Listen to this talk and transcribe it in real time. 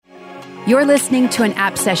You're listening to an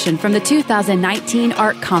app session from the 2019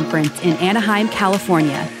 ARC Conference in Anaheim,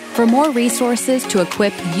 California. For more resources to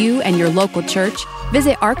equip you and your local church,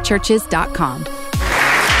 visit arcchurches.com.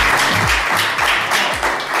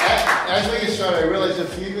 As we get started, I realize a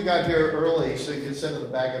few of you got here early, so you can sit in the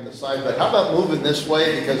back and the side. But how about moving this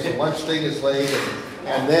way, because the lunch thing is late.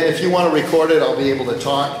 And then if you want to record it, I'll be able to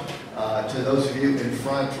talk to those of you in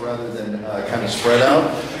front rather than kind of spread out.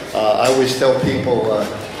 I always tell people,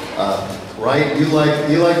 right, you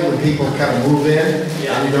like when people kind of move in,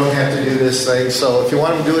 and you don't have to do this thing. So if you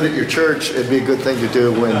want to do it at your church, it'd be a good thing to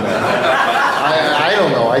do when, I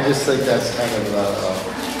don't know, I just think that's kind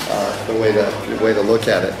of the way to look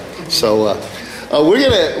at it. So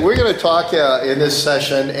we're gonna talk in this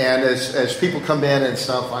session, and as people come in and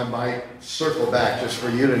stuff, I might circle back just for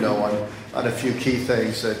you to know on a few key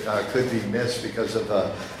things that could be missed because of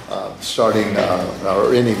starting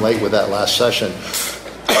or ending late with that last session.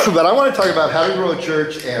 But I want to talk about how to grow a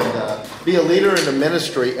church and be a leader in the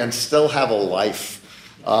ministry and still have a life.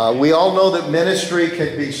 We all know that ministry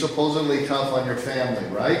can be supposedly tough on your family,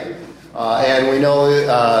 right? And we know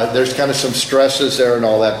there's kind of some stresses there and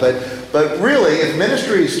all that. But really, if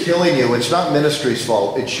ministry is killing you, it's not ministry's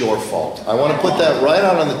fault, it's your fault. I want to put that right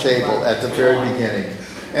out on the table at the very beginning.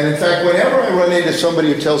 And in fact, whenever I run into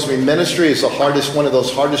somebody who tells me ministry is one of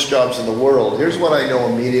those hardest jobs in the world, here's what I know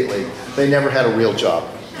immediately. They never had a real job.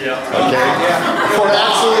 Yeah. Okay? For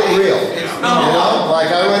absolutely real. You know? Like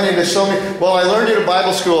I run into so many, I learned in a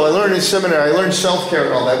Bible school, I learned in seminary, I learned self-care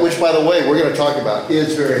and all that, which by the way, we're going to talk about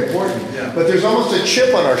is very important. Yeah. But there's almost a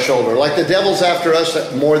chip on our shoulder, like the devil's after us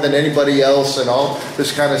more than anybody else and all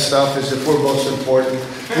this kind of stuff as if we're most important.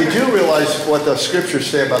 You do realize what the scriptures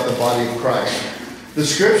say about the body of Christ. The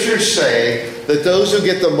scriptures say that those who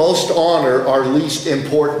get the most honor are least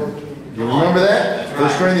important. Do you remember that? 1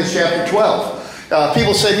 Corinthians chapter 12.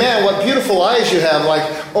 People say, man, what beautiful eyes you have. Like,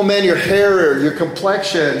 oh man, your hair or your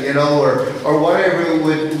complexion, or whatever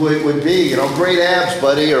it would be. Great abs,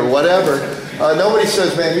 buddy, or whatever. Nobody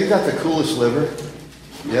says, man, you got the coolest liver.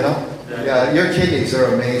 Yeah, your kidneys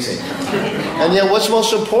are amazing. And yet, what's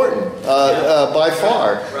most important by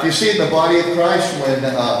far? You see it in the body of Christ when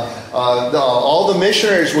all the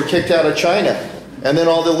missionaries were kicked out of China. And then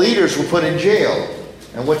all the leaders were put in jail.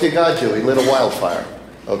 And what did God do? He lit a wildfire.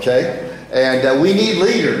 Okay? And we need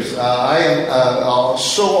leaders. I am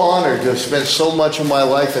so honored to have spent so much of my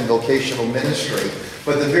life in vocational ministry.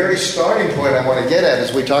 But the very starting point I want to get at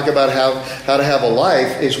as we talk about how to have a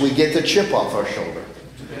life is we get the chip off our shoulder.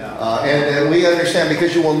 And we understand,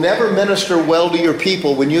 because you will never minister well to your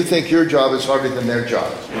people when you think your job is harder than their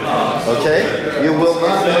job. Okay? You will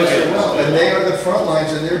not minister well. And they are the front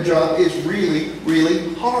lines, and their job is really,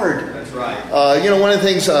 really hard. That's right. One of the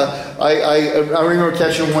things I remember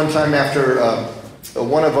catching one time after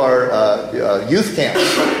one of our youth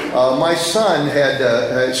camps. My son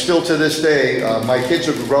had, still to this day, my kids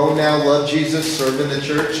are grown now, love Jesus, serve in the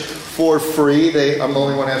church for free. I'm the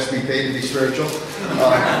only one who has to be paid to be spiritual.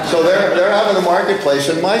 So they're out in the marketplace,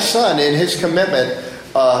 and my son, in his commitment,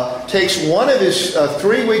 takes one of his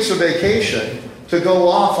 3 weeks of vacation to go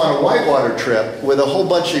off on a whitewater trip with a whole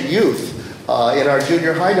bunch of youth in our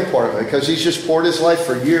junior high department, because he's just poured his life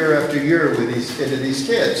for year after year into these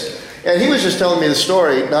kids. And he was just telling me the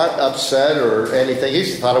story, not upset or anything. He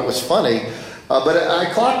just thought it was funny. But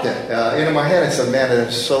I clocked it into my head and said, man,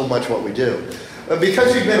 that's so much what we do.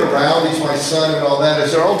 Because he's been around, he's my son and all that,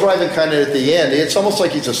 as they're all driving kind of at the end, it's almost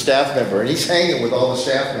like he's a staff member, and he's hanging with all the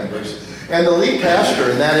staff members. And the lead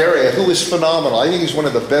pastor in that area, who is phenomenal, I think he's one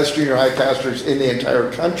of the best junior high pastors in the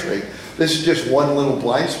entire country. This is just one little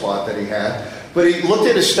blind spot that he had. But he looked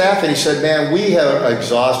at his staff and he said, man, we are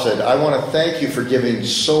exhausted. I want to thank you for giving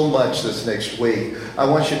so much this next week. I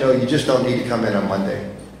want you to know you just don't need to come in on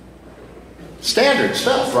Monday. Standard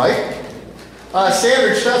stuff, right?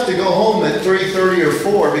 Standard stuff to go home at 3:30 or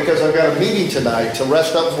 4 because I've got a meeting tonight to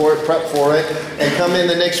rest up for it, prep for it, and come in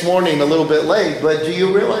the next morning a little bit late. But do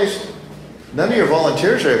you realize none of your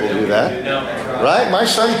volunteers are able to do that? Right? My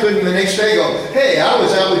son couldn't the next day go, hey, I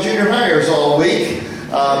was out with junior hires all week,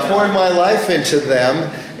 pouring my life into them,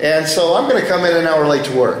 and so I'm going to come in an hour late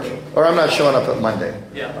to work, or I'm not showing up at Monday.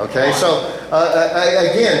 Okay? So,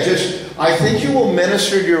 I think you will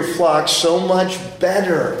minister to your flock so much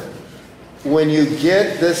better when you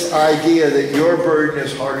get this idea that your burden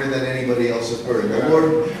is harder than anybody else's burden.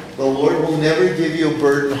 The Lord will never give you a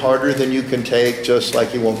burden harder than you can take, just like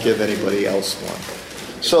He won't give anybody else one.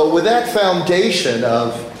 So with that foundation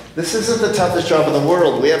of, this isn't the toughest job in the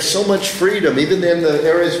world. We have so much freedom, even in the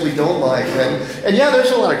areas we don't like. And yeah, there's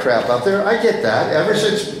a lot of crap out there. I get that. Ever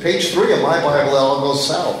since page 3 of my Bible, it all goes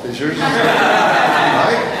south. Is yours?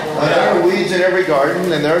 Right? every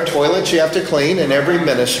garden, and there are toilets you have to clean in every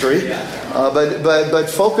ministry. But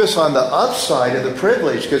focus on the upside of the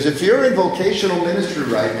privilege, because if you're in vocational ministry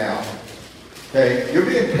right now, okay, you're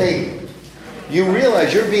being paid. You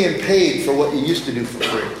realize you're being paid for what you used to do for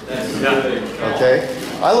free. Okay?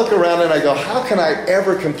 I look around and I go, how can I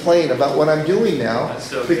ever complain about what I'm doing now?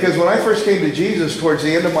 Because when I first came to Jesus towards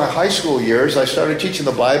the end of my high school years, I started teaching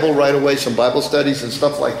the Bible right away, some Bible studies and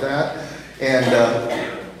stuff like that.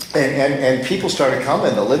 And people started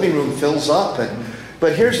coming. The living room fills up.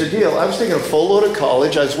 But here's the deal. I was taking a full load of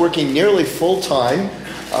college. I was working nearly full time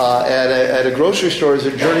at a grocery store as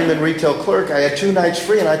a journeyman retail clerk. I had 2 nights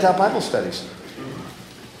free, and I taught Bible studies.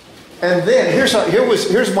 And then here's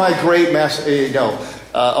my great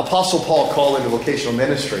Apostle Paul call into vocational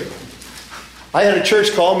ministry. I had a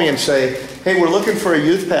church call me and say, "Hey, we're looking for a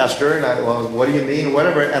youth pastor." And well, what do you mean?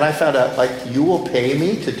 Whatever. And I found out, you will pay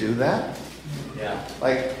me to do that? Yeah.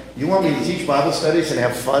 You want me to teach Bible studies and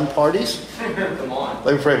have fun parties? Come on.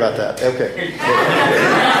 Let me pray about that. Okay.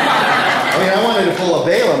 I wanted to pull a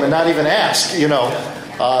Balaam and not even ask,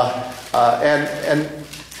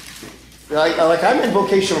 I'm in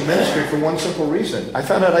vocational ministry for one simple reason. I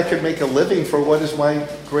found out I could make a living for what is my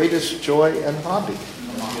greatest joy and hobby.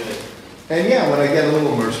 And when I get a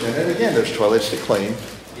little immersed in it, again, there's toilets to clean.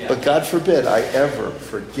 Yeah. But God forbid I ever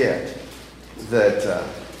forget that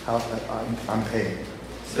I'm paying.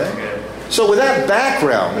 Okay? So with that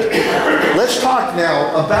background, let's talk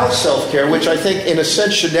now about self-care, which I think in a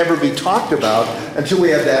sense should never be talked about until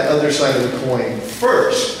we have that other side of the coin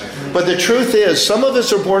first. But the truth is, some of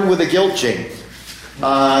us are born with a guilt gene.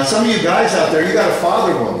 Some of you guys out there, you got a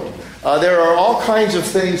father wound. There are all kinds of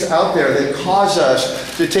things out there that cause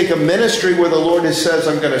us to take a ministry where the Lord says,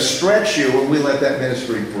 I'm going to stretch you, and we let that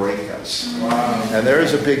ministry break us. Wow. And there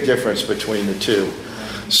is a big difference between the two.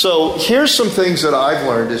 So here's some things that I've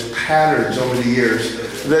learned as patterns over the years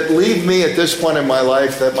that leave me at this point in my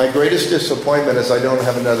life that my greatest disappointment is I don't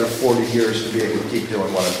have another 40 years to be able to keep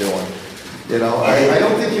doing what I'm doing. I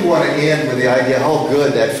don't think you want to end with the idea, oh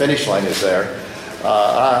good, that finish line is there.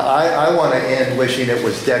 I want to end wishing it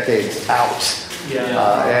was decades out.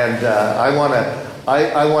 I want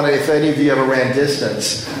to, if any of you ever ran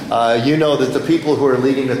distance, you know that the people who are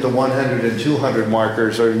leading at the 100 and 200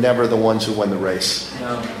 markers are never the ones who win the race.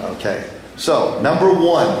 No. Okay. So, number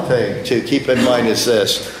one thing to keep in mind is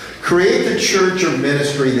this. Create the church or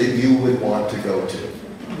ministry that you would want to go to.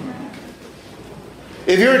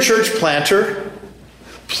 If you're a church planter,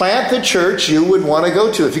 plant the church you would want to go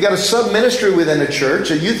to. If you got a sub-ministry within a church,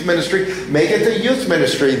 a youth ministry, make it the youth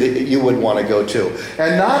ministry that you would want to go to.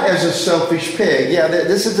 And not as a selfish pig. Yeah,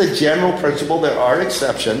 this is a general principle. There are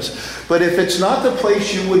exceptions. But if it's not the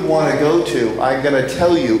place you would want to go to, I'm going to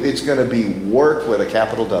tell you it's going to be work with a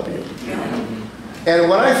capital W. And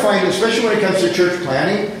what I find, especially when it comes to church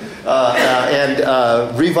planning, and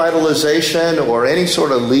revitalization or any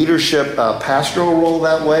sort of leadership pastoral role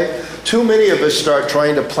that way, too many of us start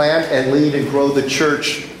trying to plant and lead and grow the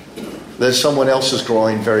church that someone else is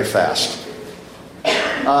growing very fast.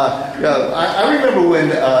 I remember when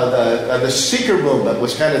the seeker movement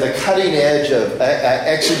was kind of the cutting edge of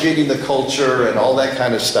exegeting the culture and all that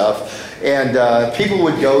kind of stuff. And people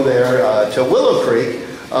would go there to Willow Creek,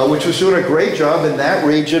 which was doing a great job in that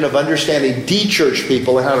region of understanding de-church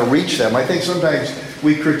people and how to reach them. I think sometimes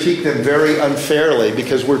we critique them very unfairly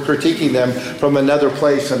because we're critiquing them from another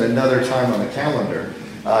place and another time on the calendar.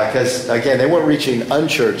 Because, again, they weren't reaching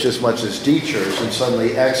unchurched as much as de-church, and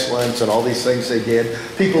suddenly excellence and all these things they did.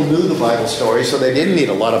 People knew the Bible story, so they didn't need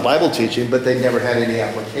a lot of Bible teaching, but they never had any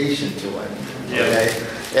application to it. Okay?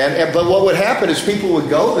 But what would happen is people would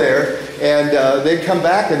go there, and they'd come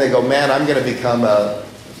back and they'd go, man, I'm going to become a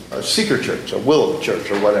seeker church, a Willow church,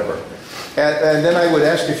 or whatever. And then I would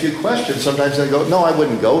ask a few questions. Sometimes they'd go, no, I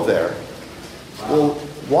wouldn't go there. Wow. Well,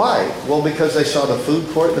 why? Well, because they saw the food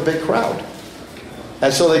court and the big crowd.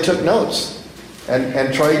 And so they took notes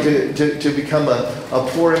and tried to become a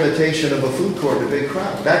poor imitation of a food court and a big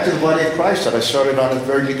crowd. Back to the body of Christ that I started on at the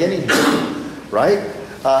very beginning here. Right?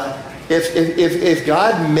 If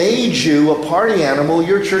God made you a party animal,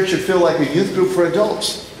 your church should feel like a youth group for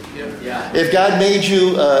adults. Yeah. If God made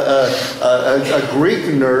you a Greek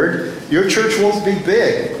nerd, your church won't be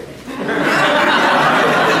big.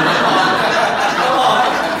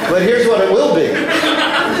 But here's what it will be.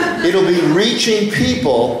 It'll be reaching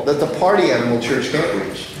people that the party animal church can't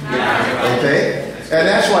reach. Okay? And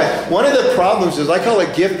that's why one of the problems is, I call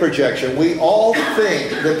it gift projection. We all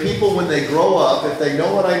think that people, when they grow up, if they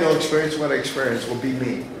know what I know, experience what I experience, will be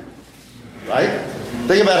me. Right?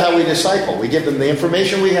 Think about how we disciple. We give them the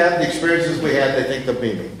information we have, the experiences we had, they think they'll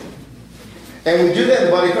be me. And we do that in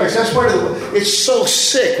the body of Christ. That's part of the... It's so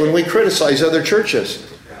sick when we criticize other churches.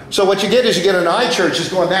 So what you get is you get an I church that's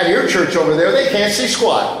going, that your church over there, they can't see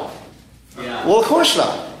squat. Yeah. Well, of course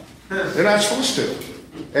not. They're not supposed to.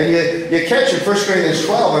 And you catch in 1 Corinthians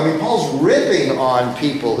 12, I mean, Paul's ripping on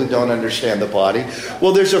people who don't understand the body.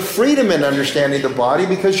 Well, there's a freedom in understanding the body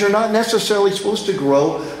because you're not necessarily supposed to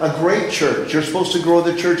grow a great church. You're supposed to grow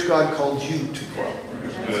the church God called you to grow.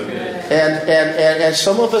 And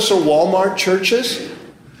some of us are Walmart churches,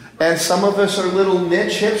 and some of us are little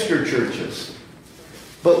niche hipster churches.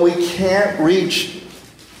 But we can't reach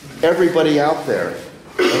everybody out there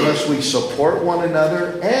unless we support one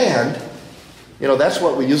another, and that's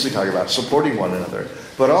what we usually talk about, supporting one another.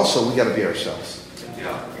 But also, we got to be ourselves.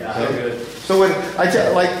 Okay? So when I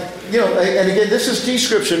tell, and again, this is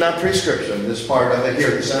description, not prescription. This part of it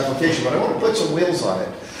here, this application. But I want to put some wheels on it.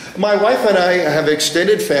 My wife and I have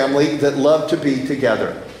extended family that love to be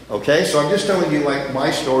together. Okay, so I'm just telling you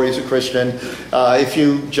my story as a Christian. If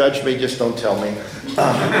you judge me, just don't tell me.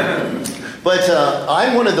 But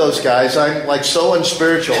I'm one of those guys. I'm so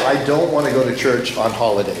unspiritual. I don't want to go to church on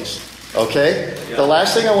holidays. Okay? Yeah. The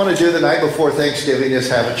last thing I want to do the night before Thanksgiving is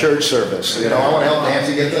have a church service. I want to help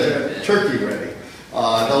Nancy get the turkey ready.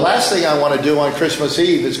 The last thing I want to do on Christmas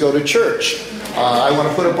Eve is go to church. I want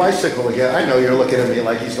to put a bicycle again. I know you're looking at me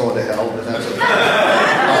like he's going to hell, but that's okay.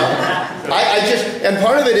 And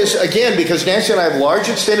part of it is, again, because Nancy and I have large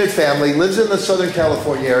extended family, lives in the Southern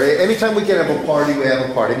California area. Anytime we can have a party, we have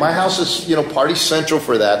a party. My house is, party central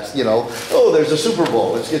for that. There's a Super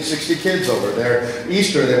Bowl. Let's get 60 kids over there.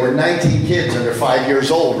 Easter, there were 19 kids under 5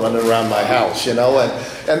 years old running around my house, and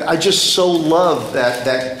I just so love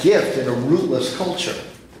that gift in a rootless culture.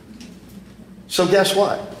 So guess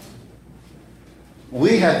what?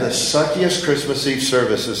 We have the suckiest Christmas Eve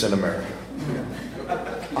services in America.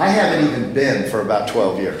 I haven't even been for about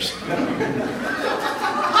 12 years.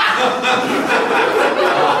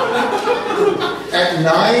 At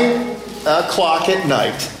 9 o'clock at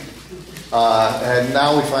night, and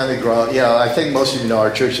now we finally grow. I think most of you know our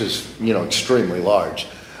church is, extremely large.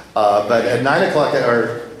 But at 9 o'clock,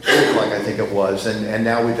 or 8 o'clock, I think it was, and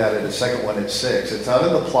now we've added a second one at 6. It's out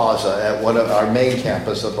in the plaza at one of our main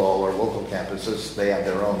campus of all our local campuses. They have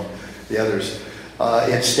their own, the others.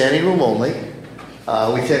 It's standing room only.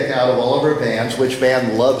 We take out of all of our bands. Which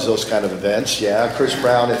band loves those kind of events? Yeah, Chris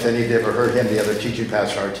Brown, if any of you ever heard him, the other teaching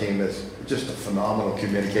pastor on our team, is just a phenomenal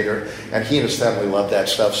communicator. And he and his family love that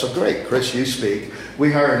stuff. So great, Chris, you speak. We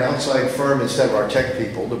hire an outside firm instead of our tech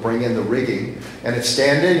people to bring in the rigging. And it's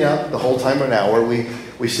standing up the whole time an hour. We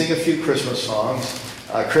sing a few Christmas songs.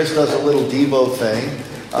 Chris does a little Devo thing.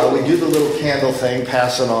 We do the little candle thing,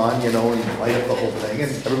 pass it on, and light up the whole thing.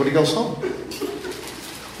 And everybody goes home.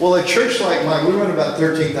 Well, a church like mine, we run about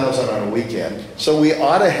 13,000 on a weekend, so we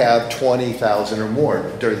ought to have 20,000 or more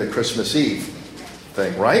during the Christmas Eve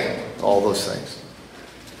thing, right? All those things.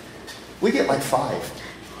 We get 5.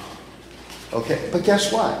 Okay, but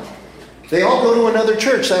guess what? They all go to another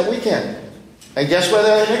church that weekend. And guess where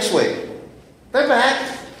they're next week? They're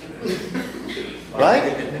back.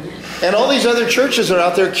 Right? And all these other churches are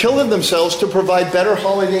out there killing themselves to provide better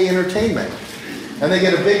holiday entertainment. And they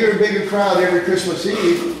get a bigger and bigger crowd every Christmas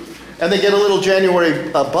Eve. And they get a little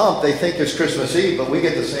January bump. They think it's Christmas Eve, but we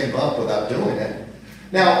get the same bump without doing it.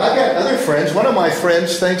 Now, I've got other friends. One of my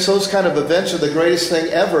friends thinks those kind of events are the greatest thing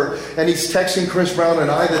ever. And he's texting Chris Brown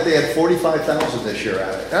and I that they had 45,000 this year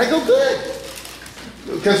at it. And I go, good.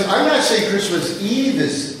 Because I'm not saying Christmas Eve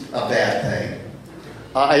is a bad thing.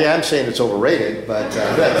 I am saying it's overrated, but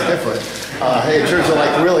that's different. In terms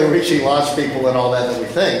of really reaching lost people and all that we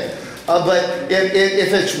think. But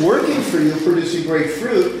if it's working for you, producing great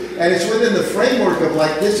fruit, and it's within the framework of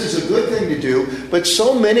this is a good thing to do, but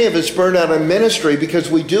so many of us burn out in ministry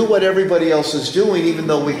because we do what everybody else is doing, even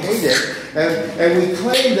though we hate it, and we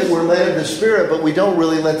claim that we're led of the Spirit, but we don't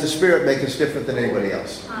really let the Spirit make us different than anybody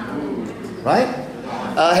else. Right?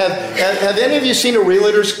 Have any of you seen a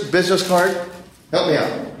realtor's business card? Help me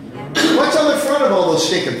out. What's on the front of all those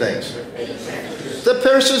stinking things? The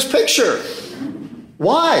person's picture.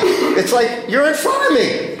 Why? It's you're in front of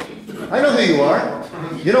me. I know who you are.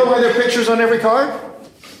 You know why there are pictures on every card?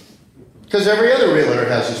 Because every other realtor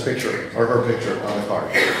has his picture or her picture on the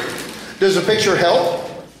card. Does a picture help?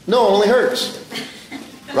 No, it only hurts.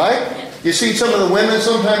 Right? You see some of the women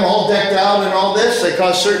sometimes all decked out and all this. They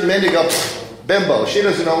cause certain men to go, bimbo. She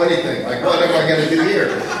doesn't know anything. What am I going to do here?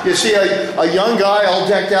 You see a young guy all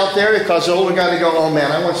decked out there. It causes an older guy to go, oh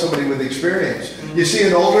man, I want somebody with experience. You see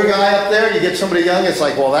an older guy up there, you get somebody young, it's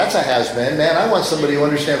well, that's a has-been. Man, I want somebody who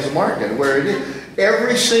understands the market. Where it is.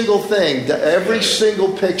 Every single thing, every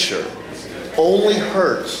single picture only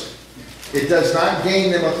hurts It does not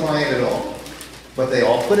gain them a client at all. But they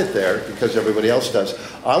all put it there because everybody else does.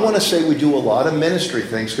 I want to say we do a lot of ministry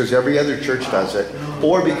things because every other church does it,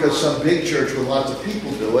 or because some big church with lots of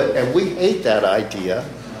people do it, and we hate that idea.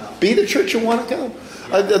 Be the church you want to go.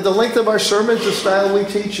 The length of our sermons, the style we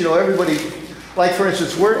teach, everybody, like for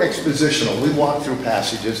instance, we're expositional. We walk through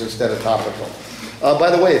passages instead of topical.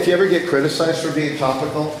 By the way, if you ever get criticized for being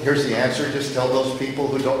topical, here's the answer. Just tell those people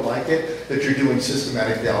who don't like it that you're doing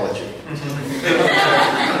systematic theology.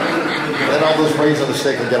 Then all those brains on the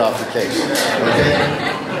stake will get off the case.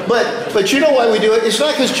 Okay? But you know why we do it? It's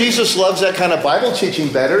not because Jesus loves that kind of Bible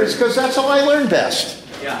teaching better. It's because that's how I learn best.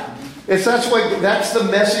 Yeah. That's the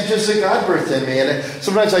messages that God birthed in me. And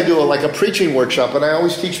sometimes I do a preaching workshop, and I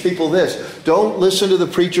always teach people this. Don't listen to the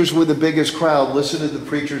preachers with the biggest crowd. Listen to the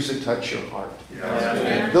preachers that touch your heart.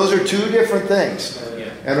 Yeah. Those are two different things.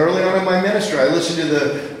 And early on in my ministry, I listened to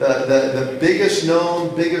the biggest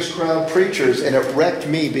known, biggest crowd preachers, and it wrecked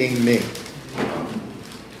me being me.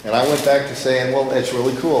 And I went back to saying, well, it's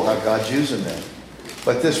really cool how God's using them.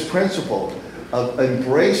 But this principle of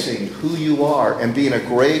embracing who you are and being a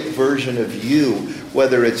great version of you,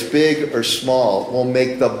 whether it's big or small, will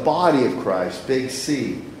make the body of Christ, big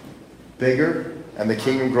C, bigger, and the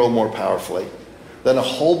kingdom grow more powerfully than a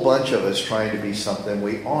whole bunch of us trying to be something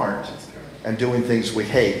we aren't and doing things we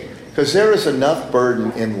hate. Because there is enough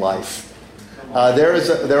burden in life. There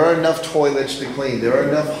are enough toilets to clean. There are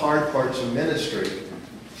enough hard parts of ministry.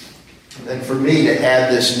 And for me to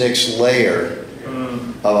add this next layer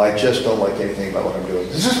of I just don't like anything about what I'm doing.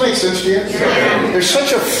 Does this make sense to you? Yeah. There's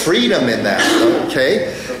such a freedom in that,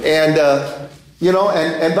 okay? And,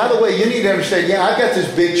 and by the way, you need to understand, I've got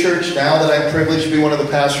this big church now that I'm privileged to be one of the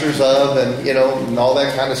pastors of and all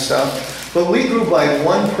that kind of stuff. But we grew by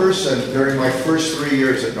one person during my first 3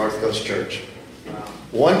 years at North Coast Church. Wow.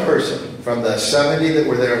 One person from the 70 that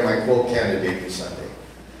were there at my quote candidate Sunday.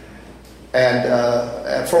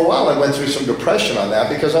 And for a while I went through some depression on that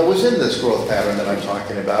because I was in this growth pattern that I'm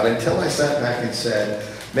talking about until I sat back and said,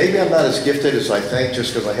 maybe I'm not as gifted as I think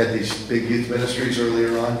just because I had these big youth ministries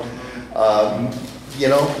earlier on.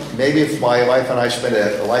 Maybe if my wife and I spent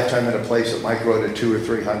a lifetime in a place that might grow to 200 or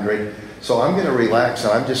 300. So I'm going to relax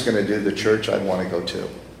and I'm just going to do the church I want to go to.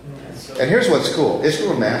 And here's what's cool. It's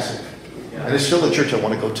still massive. And it's still the church I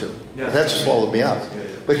want to go to. That's swallowed me up.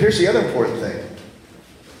 But here's the other important thing.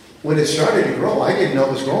 When it started to grow, I didn't know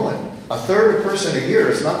it was growing. A third of a person a year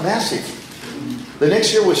is not massive. The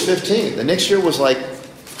next year was 15. The next year was like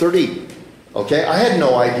 30. Okay? I had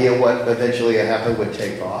no idea what eventually happened would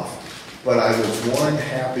take off. But I was one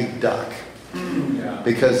happy duck.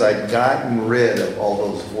 Because I'd gotten rid of all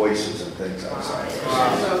those voices and things outside.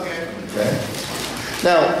 Okay?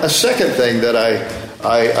 Now, a second thing that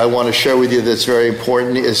I want to share with you that's very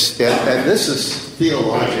important is, and this is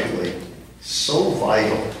theologically so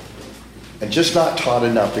vital, and just not taught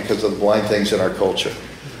enough because of the blind things in our culture.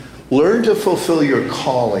 Learn to fulfill your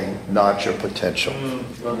calling, not your potential.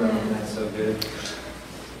 That's so good.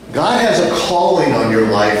 God has a calling on your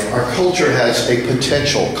life. Our culture has a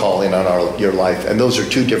potential calling on your life, and those are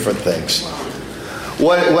two different things.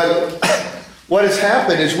 What has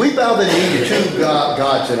happened is we bow the knee to two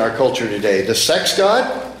gods in our culture today: the sex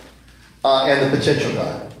god and the potential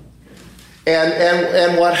god.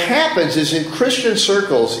 And what happens is in Christian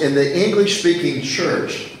circles, in the English-speaking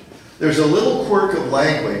church, there's a little quirk of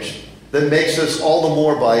language that makes us all the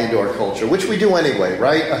more buy into our culture, which we do anyway,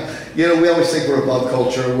 right? We always think we're above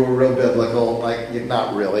culture, we're real biblical,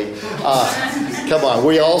 not really. Come on,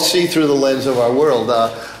 we all see through the lens of our world.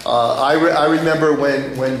 I remember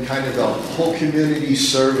when kind of the whole community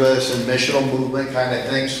service and missional movement kind of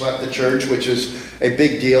thing swept the church, which is a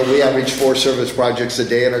big deal. We average 4 service projects a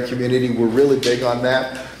day in our community. We're really big on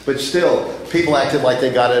that. But still, people acted like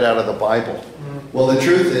they got it out of the Bible. Well, the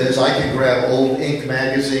truth is, I can grab old Inc.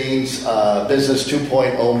 magazines, Business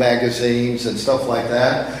 2.0 magazines, and stuff like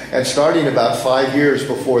that. And starting about 5 years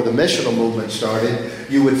before the missional movement started,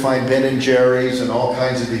 you would find Ben & Jerry's and all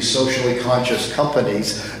kinds of these socially conscious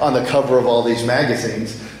companies on the cover of all these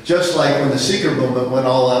magazines. Just like when the seeker movement went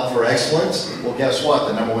all out for excellence, well, guess what?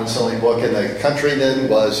 The number one selling book in the country then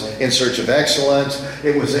was In Search of Excellence.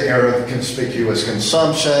 It was the era of conspicuous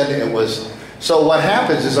consumption. So what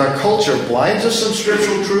happens is our culture blinds us from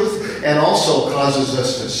scriptural truth and also causes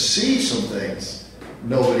us to see some things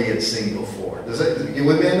nobody had seen before. You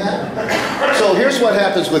with me on that? So here's what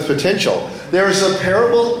happens with potential. There is a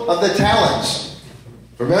parable of the talents.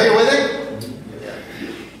 Familiar with it?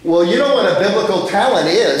 Well, you know what a biblical talent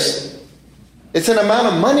is? It's an amount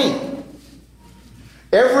of money.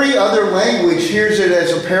 Every other language hears it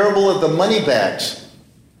as a parable of the money bags.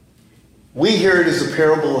 We hear it as a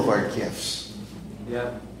parable of our gifts.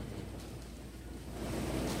 Yeah.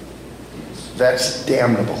 That's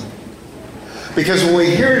damnable. Because when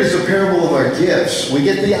we hear it as a parable of our gifts, we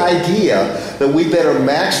get the idea that we better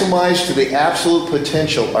maximize to the absolute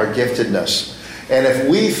potential our giftedness. And if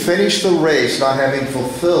we finish the race not having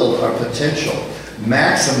fulfilled our potential,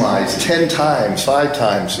 maximize 10 times, 5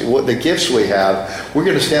 times what the gifts we have, we're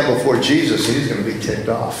going to stand before Jesus and he's going to be ticked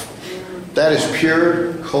off. That is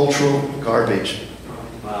pure cultural garbage.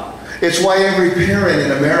 Wow. It's why every parent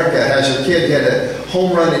in America has a kid get a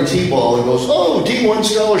home run in T-ball and goes, oh, D1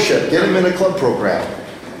 scholarship, get them in a club program.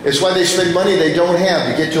 It's why they spend money they don't have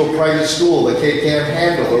to get to a private school that they can't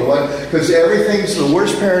handle or what. Because everything's the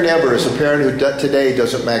worst parent ever is a parent who today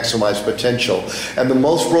doesn't maximize potential. And the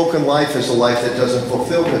most broken life is a life that doesn't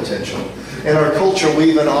fulfill potential. In our culture, we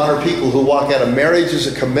even honor people who walk out of marriage as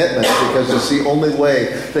a commitment because it's the only way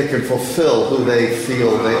they can fulfill who they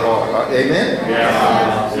feel they are. Amen?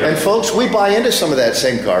 Yeah. And folks, we buy into some of that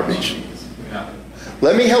same garbage.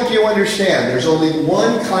 Let me help you understand. There's only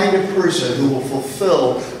one kind of person who will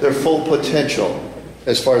fulfill their full potential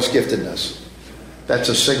as far as giftedness. That's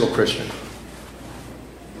a single Christian.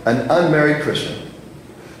 An unmarried Christian.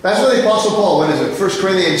 That's what the Apostle Paul, what is it? 1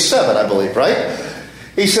 Corinthians 7, I believe, right?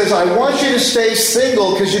 He says, I want you to stay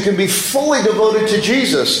single because you can be fully devoted to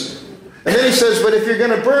Jesus. And then he says, but if you're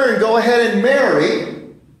going to burn, go ahead and marry.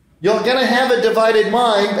 You're going to have a divided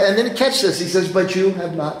mind. And then catch this. He says, but you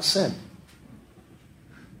have not sinned.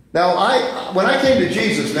 Now, when I came to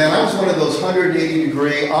Jesus, man, I was one of those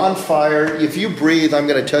 180-degree, on fire, if you breathe, I'm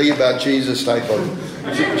going to tell you about Jesus type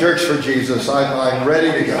of church for Jesus. I'm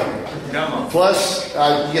ready to go. Plus,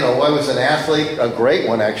 I was an athlete, a great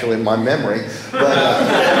one actually in my memory,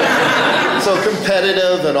 but so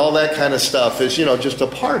competitive and all that kind of stuff is, just a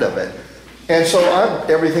part of it. And so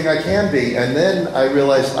I'm everything I can be. And then I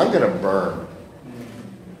realized I'm going to burn.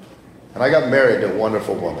 And I got married to a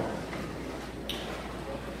wonderful woman.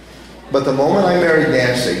 But the moment I married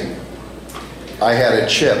Nancy, I had a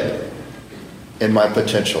chip in my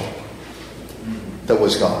potential that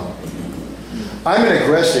was gone. I'm an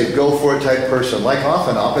aggressive, go-for-it type person. Like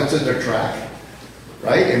often, opposites attract.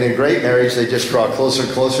 Right? In a great marriage, they just draw closer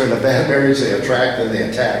and closer. In a bad marriage, they attract and they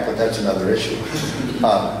attack. But that's another issue.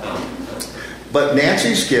 But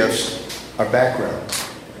Nancy's gifts are background.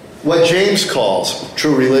 What James calls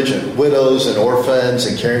true religion, widows and orphans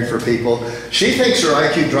and caring for people. She thinks her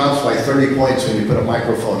IQ drops by 30 points when you put a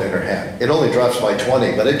microphone in her hand. It only drops by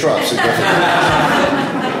 20, but it drops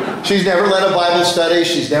significantly. She's never led a Bible study.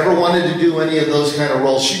 She's never wanted to do any of those kind of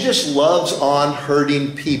roles. She just loves on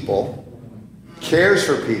hurting people, cares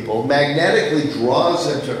for people, magnetically draws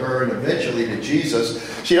them to her and eventually to Jesus.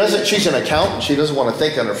 She's an accountant. She doesn't want to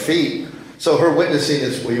think on her feet. So her witnessing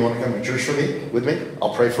is, well, you want to come to church with me?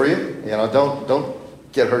 I'll pray for you. Don't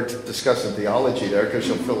get her discussing theology there because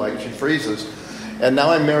she'll feel like she freezes. And now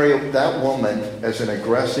I marry that woman as an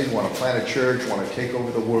aggressive, want to plant a church, want to take over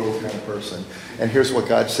the world kind of person. And here's what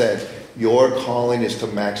God said. Your calling is to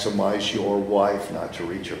maximize your wife, not to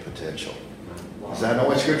reach her potential. Is that not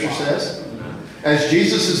what Scripture says? As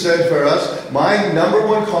Jesus has said for us, my number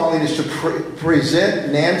one calling is to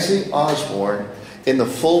present Nancy Osborne in the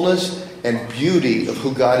fullness and beauty of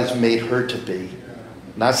who God has made her to be.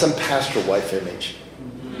 Not some pastor wife image.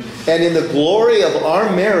 And in the glory of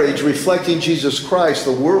our marriage reflecting Jesus Christ,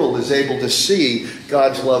 the world is able to see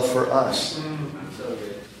God's love for us.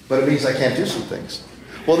 But it means I can't do some things.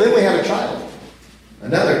 Well, then we had a child.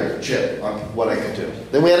 Another chip on what I could do.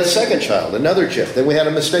 Then we had a second child. Another chip. Then we had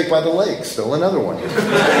a mistake by the lake. Still another one.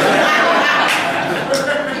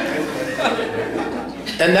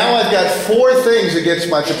 And now I've got 4 things against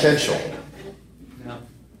my potential.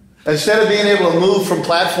 Instead of being able to move from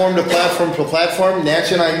platform to platform to platform,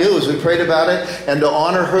 Nancy and I knew as we prayed about it and to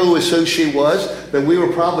honor her as who she was, that we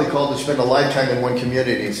were probably called to spend a lifetime in one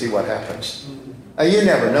community and see what happens. And you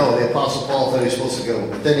never know. The Apostle Paul thought he was supposed to go to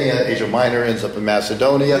Bithynia, Asia Minor, ends up in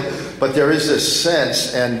Macedonia. But there is this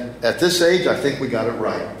sense, and at this age, I think we got it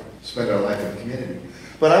right. Spend our life in community.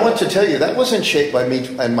 But I want to tell you, that wasn't shaped by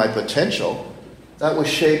me and my potential. That was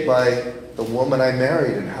shaped by the woman I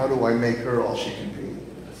married and how do I make her all she can be.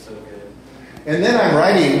 That's so good. And then I'm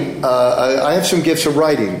writing, I have some gifts of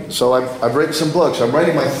writing. So I've written some books. I'm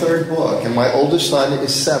writing my 3rd book, and my oldest son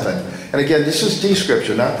is 7. And again, this is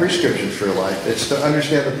description, not prescription for your life. It's to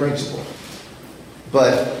understand the principle.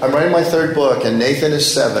 But I'm writing my 3rd book, and Nathan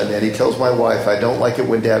is 7, and he tells my wife, I don't like it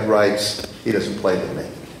when Dad writes, he doesn't play with me.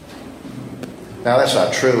 Now, that's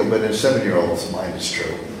not true, but in a 7-year-old's mind, it's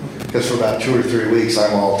true. Because for about 2 or 3 weeks,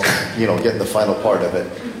 I'm all, getting the final part of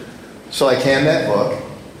it. So I canned that book.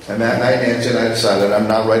 And that night, Nancy and I decided I'm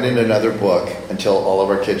not writing another book until all of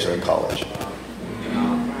our kids are in college.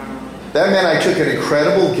 That meant I took an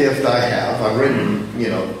incredible gift I have. I've written,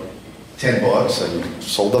 10 books and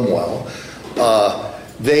sold them well.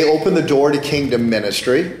 They opened the door to kingdom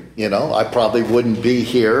ministry. I probably wouldn't be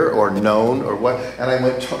here or known or what. And I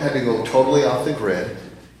had to go totally off the grid.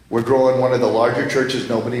 We're growing one of the larger churches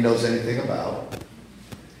nobody knows anything about.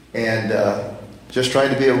 And just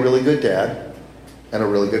trying to be a really good dad and a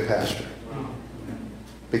really good pastor.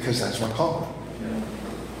 Because that's my calling.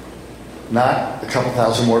 Not a couple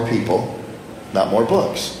thousand more people, not more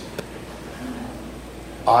books.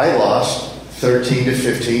 I lost 13 to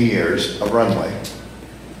 15 years of runway.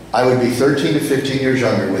 I would be 13 to 15 years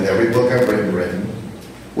younger with every book I've written,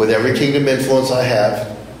 with every kingdom influence I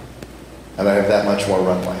have, and I have that much more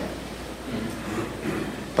runway.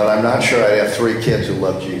 But I'm not sure I have 3 kids who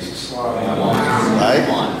love Jesus. Right?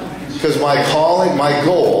 Because my calling, my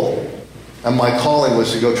goal, and my calling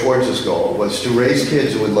was to go towards this goal, was to raise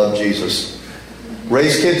kids who would love Jesus.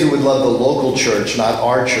 Raise kids who would love the local church, not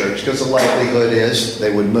our church, because the likelihood is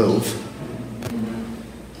they would move.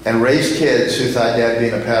 And raise kids who thought Dad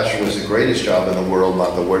being a pastor was the greatest job in the world,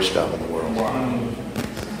 not the worst job in the world.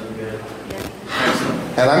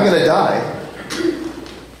 And I'm going to die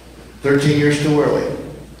 13 years too early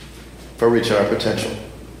for reaching our potential.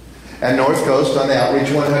 And North Coast on the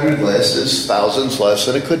Outreach 100 list is thousands less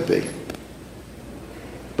than it could be.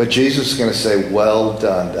 But Jesus is going to say, well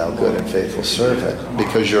done, thou good and faithful servant,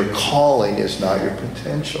 because your calling is not your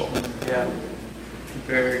potential. Yeah.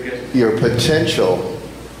 Very good. Your potential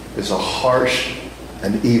is a harsh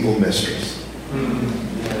and evil mistress. Yeah,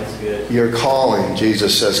 that's good. Your calling,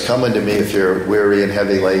 Jesus says, come unto me if you're weary and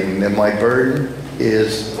heavy laden, and my burden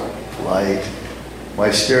is light. My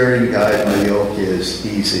steering guide, my yoke is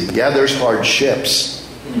easy. Yeah, there's hardships.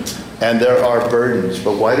 And there are burdens,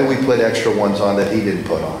 but why do we put extra ones on that he didn't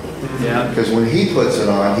put on? Yeah. Because when he puts it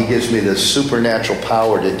on, he gives me this supernatural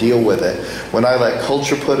power to deal with it. When I let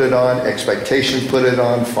culture put it on, expectations put it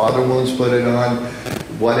on, father wounds put it on,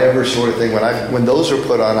 whatever sort of thing, when those are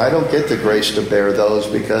put on, I don't get the grace to bear those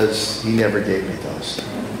because he never gave me those.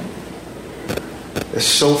 It's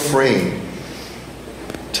so freeing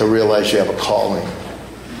to realize you have a calling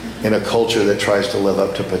in a culture that tries to live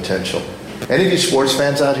up to potential. Any of you sports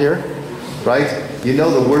fans out here? Right? You know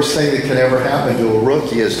the worst thing that can ever happen to a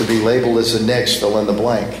rookie is to be labeled as the next fill in the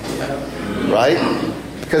blank. Right?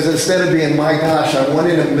 Because instead of being, my gosh, I'm 1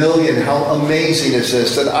 in a million, how amazing is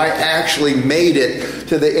this that I actually made it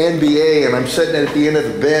to the NBA and I'm sitting at the end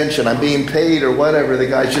of the bench and I'm being paid or whatever, the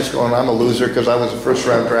guy's just going, I'm a loser because I was a first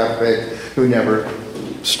round draft pick who never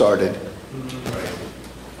started.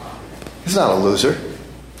 He's not a loser.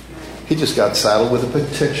 He just got saddled with a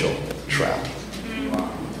potential trap.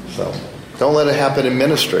 So don't let it happen in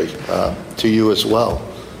ministry to you as well.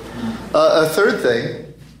 A third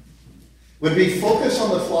thing would be focus on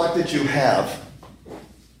the flock that you have,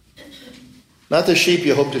 not the sheep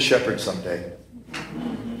you hope to shepherd someday.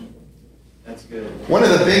 That's good. One of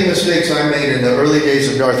the big mistakes I made in the early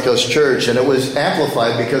days of North Coast Church, and it was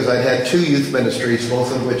amplified because I'd had 2 youth ministries,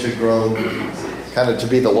 both of which had grown kind of to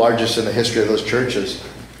be the largest in the history of those churches.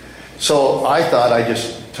 So I thought I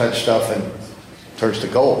just touched stuff and it turns to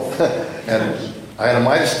gold. And I had a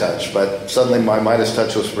Midas touch, but suddenly my Midas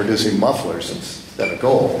touch was producing mufflers instead of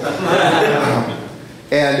gold.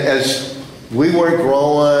 And as we weren't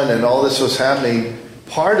growing and all this was happening,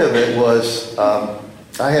 part of it was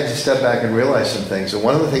I had to step back and realize some things. And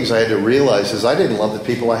one of the things I had to realize is I didn't love the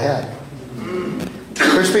people I had.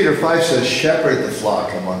 1 Peter 5 says, shepherd the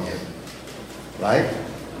flock among you. Right?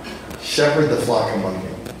 Shepherd the flock among you.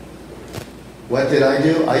 What did I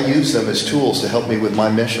do? I used them as tools to help me with my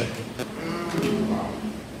mission.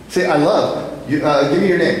 See, I love you. Give me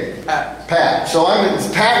your name. Pat. So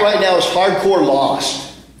Pat right now is hardcore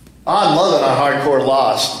lost. I'm loving a hardcore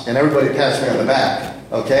lost. And everybody pats me on the back.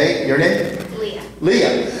 Okay? Your name?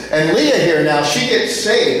 Leah. And Leah here now, she gets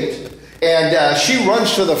saved. And she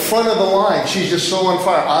runs to the front of the line. She's just so on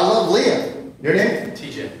fire. I love Leah. Your name?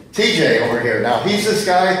 TJ over here. Now, he's this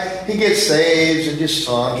guy, he gets saved and just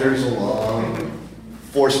saunters along.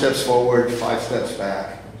 4 steps forward, 5 steps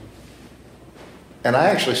back. And I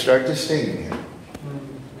actually start to sing him.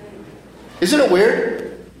 Isn't it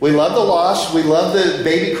weird? We love the lost. We love the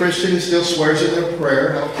baby Christian who still swears in their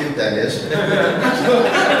prayer. How cute that is.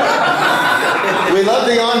 We love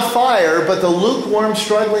the on fire, but the lukewarm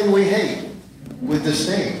struggling we hate with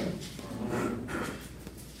disdain.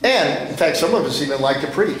 And, in fact, some of us even like to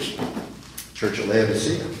preach. Church of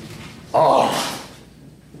Laodicea. Oh,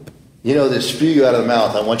 you know, this spew you out of the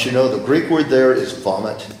mouth. I want you to know the Greek word there is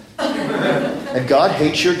vomit. And God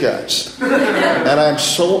hates your guts. And I'm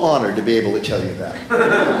so honored to be able to tell you that.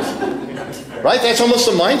 Right? That's almost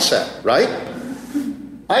the mindset, right?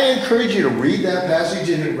 I encourage you to read that passage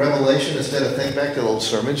in Revelation instead of think back to the old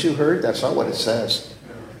sermons you heard. That's not what it says.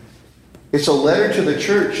 It's a letter to the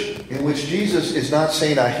church in which Jesus is not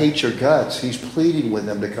saying, I hate your guts. He's pleading with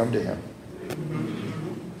them to come to him.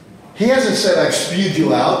 He hasn't said, I've spewed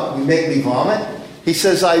you out. You make me vomit. He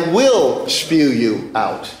says, I will spew you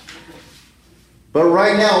out. But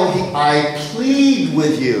right now, I plead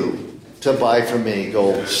with you to buy from me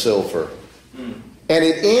gold, silver. And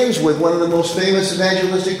it ends with one of the most famous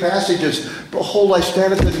evangelistic passages. Behold, I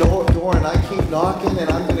stand at the door and I keep knocking, and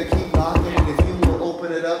I'm going to keep knocking. And if you will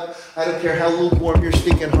open it up, I don't care how lukewarm your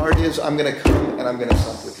stinking heart is, I'm going to come and I'm going to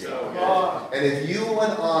sup with you. And if you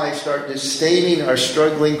and I start disdaining our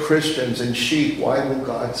struggling Christians and sheep, why will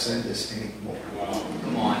God send us any more?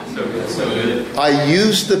 Come on, so good, so good. I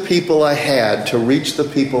used the people I had to reach the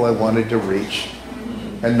people I wanted to reach.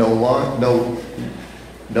 And no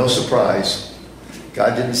surprise,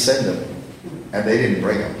 God didn't send them, and they didn't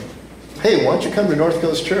bring them. Hey, why don't you come to North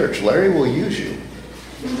Coast Church? Larry will use you.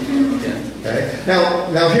 Okay?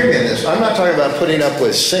 Now hear me on this. I'm not talking about putting up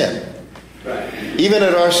with sin. Right. Even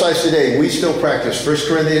at our size today, we still practice 1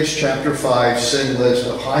 Corinthians chapter 5, sin list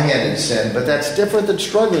of high-handed sin, but that's different than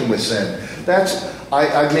struggling with sin.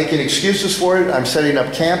 I'm making excuses for it. I'm setting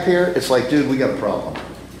up camp here. It's like, dude, we got a problem.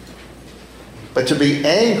 But to be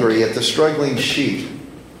angry at the struggling sheep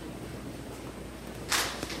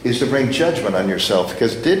is to bring judgment on yourself.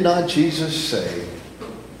 Because did not Jesus say,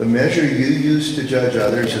 the measure you use to judge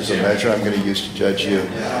others is the measure I'm going to use to judge you?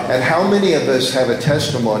 And how many of us have a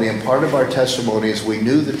testimony, and part of our testimony is we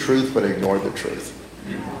knew the truth but ignored the truth.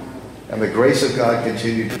 And the grace of God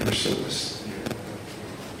continued to pursue us.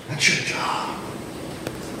 That's your job.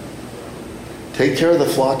 Take care of the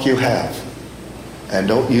flock you have, and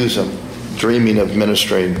don't use them dreaming of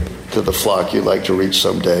ministering to the flock you'd like to reach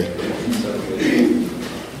someday.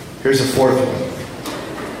 Here's a fourth one.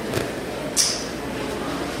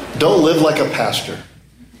 Don't live like a pastor.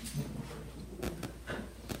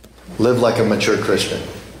 Live like a mature Christian.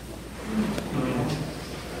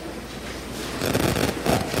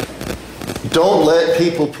 Don't let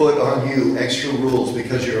people put on you extra rules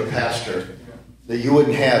because you're a pastor that you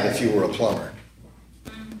wouldn't have if you were a plumber.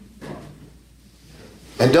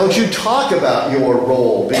 And don't you talk about your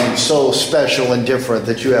role being so special and different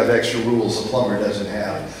that you have extra rules a plumber doesn't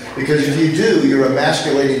have. Because if you do, you're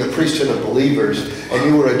emasculating the priesthood of believers, and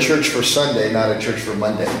you were a church for Sunday, not a church for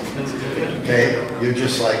Monday. Okay? You're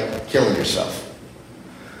just like killing yourself.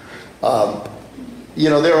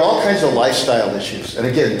 There are all kinds of lifestyle issues. And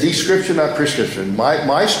again, description, not prescription.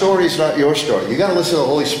 My story is not your story. You got to listen to the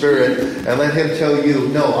Holy Spirit and let Him tell you,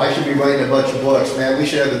 no, I should be writing a bunch of books. Man, we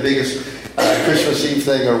should have the biggest Christmas Eve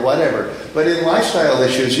thing or whatever. But in lifestyle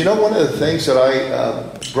issues, one of the things that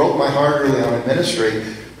I broke my heart early on in ministry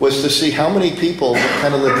was to see how many people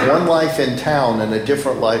kind of lived one life in town and a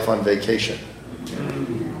different life on vacation.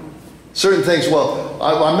 Certain things,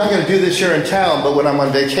 I'm not going to do this here in town, but when I'm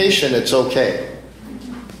on vacation, it's okay.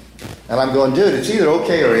 And I'm going, dude, it's either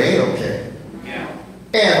okay or it ain't okay. Yeah.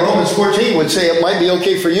 And Romans 14 would say it might be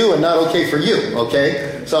okay for you and not okay for you,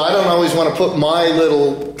 okay? So I don't always want to put my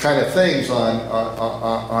little kind of things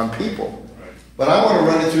on people. But I want to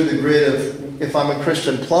run it through the grid of if I'm a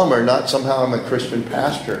Christian plumber, not somehow I'm a Christian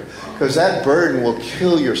pastor. Because that burden will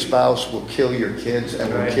kill your spouse, will kill your kids,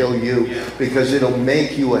 and will kill you because it'll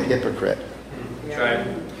make you a hypocrite. Right.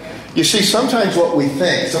 You see, sometimes what we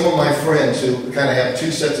think, some of my friends who kind of have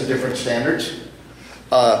two sets of different standards,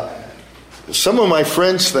 some of my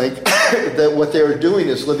friends think that what they're doing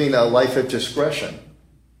is living a life of discretion.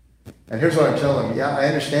 And here's what I'm telling them. Yeah, I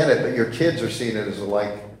understand it, but your kids are seeing it as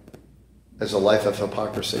a life of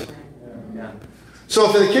hypocrisy. Yeah. So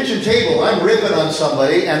if at the kitchen table I'm ripping on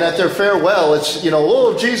somebody and at their farewell it's,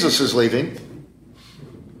 Jesus is leaving,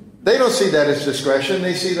 they don't see that as discretion.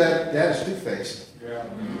 They see that as two-faced. Yeah.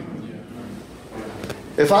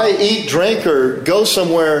 If I eat, drink, or go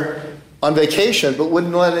somewhere on vacation but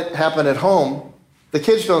wouldn't let it happen at home, the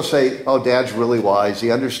kids don't say, oh, Dad's really wise.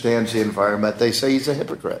 He understands the environment. They say he's a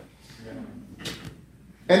hypocrite.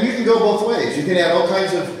 And you can go both ways. You can add all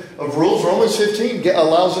kinds of rules. Romans 15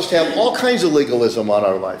 allows us to have all kinds of legalism on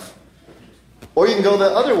our life. Or you can go the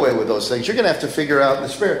other way with those things. You're going to have to figure out in the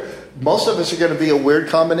Spirit. Most of us are going to be a weird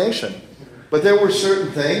combination. But there were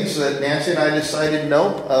certain things that Nancy and I decided,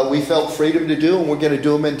 no, we felt freedom to do, and we're going to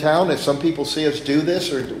do them in town. If some people see us do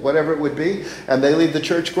this or whatever it would be, and they leave the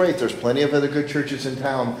church, great. There's plenty of other good churches in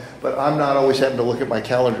town. But I'm not always having to look at my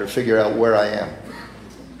calendar to figure out where I am.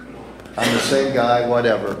 I'm the same guy,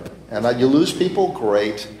 whatever. And you lose people,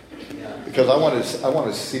 great. Because I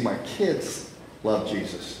wanted to see my kids love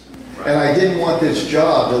Jesus. And I didn't want this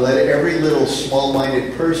job to let every little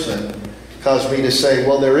small-minded person cause me to say,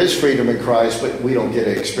 well, there is freedom in Christ, but we don't get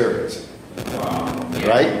to experience it.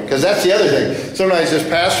 Right? Because that's the other thing. Sometimes as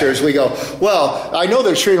pastors, we go, well, I know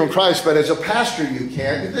there's freedom in Christ, but as a pastor, you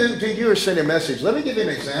can't. Dude, you were sending a message. Let me give you an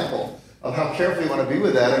example of how careful you want to be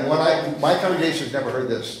with that. And my congregation's never heard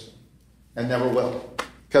this and never will.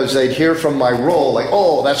 Because they'd hear from my role like,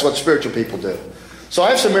 oh, that's what spiritual people do. So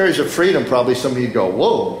I have some areas of freedom. Probably some of you go,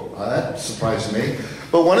 whoa, that surprises me.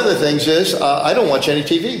 But one of the things is I don't watch any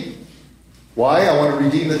TV. Why? I want to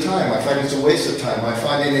redeem the time. I find it's a waste of time. I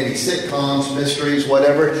find in any sitcoms, mysteries,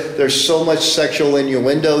 whatever, there's so much sexual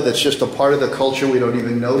innuendo that's just a part of the culture. We don't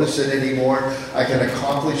even notice it anymore. I can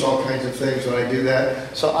accomplish all kinds of things when I do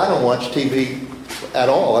that. So I don't watch TV at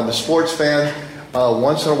all. I'm a sports fan.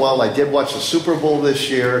 Once in a while, I did watch the Super Bowl this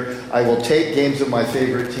year. I will take games of my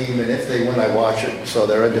favorite team, and if they win, I watch it. So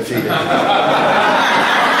they're undefeated.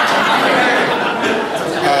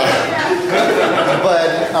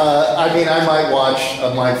 I might watch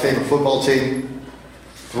my favorite football team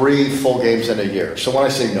 3 full games in a year. So when I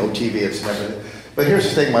say no TV, it's never. But here's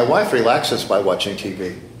the thing: my wife relaxes by watching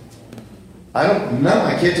TV. None of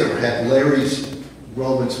my kids ever had Larry's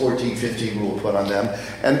Romans 14:15 rule put on them,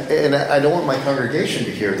 and I don't want my congregation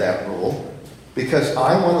to hear that rule because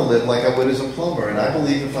I want to live like I would as a plumber, and I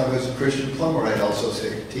believe if I was a Christian plumber, I'd also say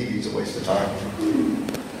TV's a waste of time.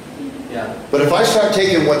 Yeah. But if I start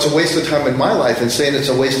taking what's a waste of time in my life and saying it's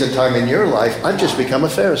a waste of time in your life, I've just become a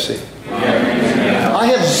Pharisee. Yeah. I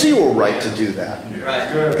have zero right to do that.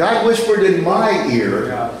 Right. God whispered in my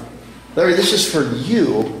ear, Larry, this is for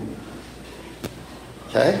you.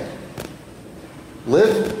 Okay?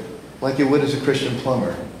 Live like you would as a Christian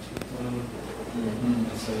plumber.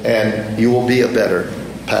 And you will be a better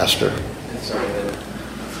pastor.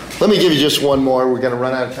 Let me give you just one more. We're going to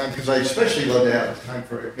run out of time because I especially love to have time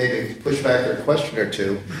for maybe pushback or a question or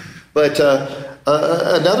two. But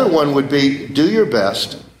another one would be do your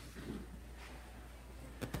best,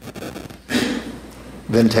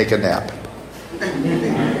 then take a nap.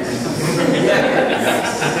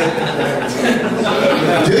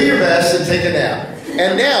 Do your best and take a nap.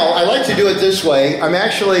 And now I like to do it this way. I'm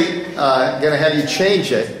actually going to have you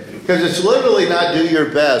change it. Because it's literally not do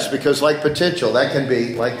your best, because like potential, that can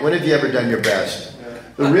be, like, when have you ever done your best?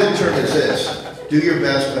 The real term is this: do your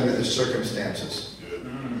best under the circumstances.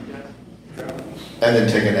 And then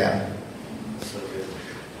take a nap.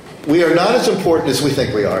 We are not as important as we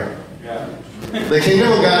think we are. The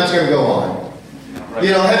kingdom of God's going to go on.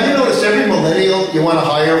 You know, have you noticed every millennial you want to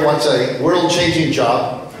hire wants a world-changing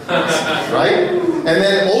job? Right? And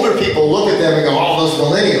then older people look at them and go, oh, those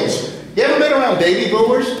millennials. You ever been around baby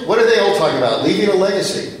boomers? What do they all talk about? Leaving a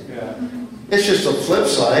legacy. Yeah. It's just a flip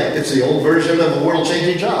side. It's the old version of a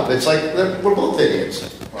world-changing job. It's like we're both idiots.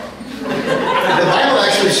 The Bible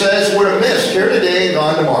actually says we're a mist, here today and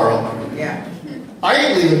gone tomorrow. Yeah. I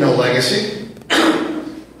ain't leaving no legacy.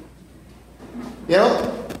 You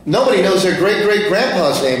know, nobody knows their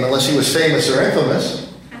great-great-grandpa's name unless he was famous or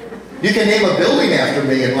infamous. You can name a building after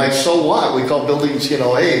me, and like, so what? We call buildings, you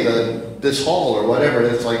know, hey, this hall or whatever.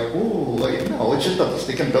 It's like, ooh, like, no, it's just a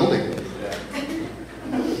stinking building.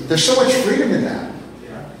 There's so much freedom in that.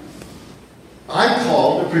 I'm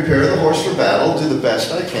called to prepare the horse for battle, do the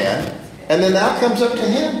best I can, and then that comes up to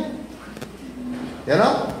him. You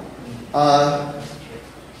know?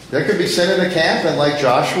 There could be sin in a camp, and like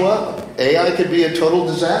Joshua, Ai could be a total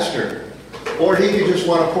disaster. Or he could just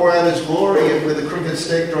want to pour out his glory and with a crooked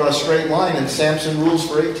stick draw a straight line, and Samson rules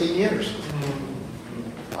for 18 years.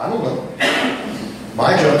 I don't know.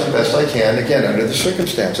 My job's the best I can, again, under the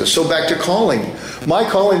circumstances. So back to calling. My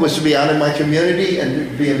calling was to be out in my community and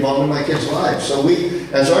to be involved in my kids' lives. So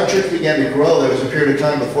as our church began to grow, there was a period of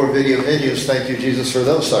time before video venues, thank you, Jesus, for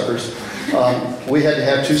those suckers. We had to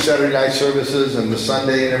have 2 Saturday night services and the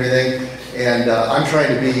Sunday and everything. And I'm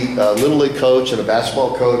trying to be a Little League coach and a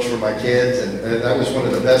basketball coach for my kids. And that was one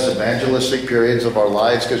of the best evangelistic periods of our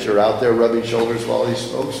lives because you're out there rubbing shoulders with all these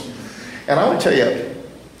folks. And I would tell you,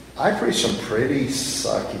 I preached some pretty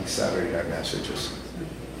sucky Saturday night messages.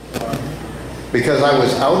 Because I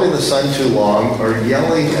was out in the sun too long or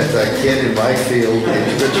yelling at that kid in my field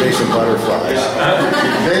into the chasing butterflies.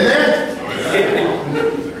 Been there?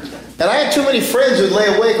 And I had too many friends who'd lay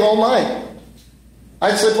awake all night.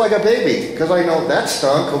 I'd sleep like a baby because I know that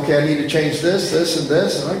stunk. Okay, I need to change this, and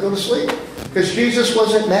this, and I'd go to sleep. Because Jesus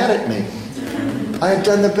wasn't mad at me. I had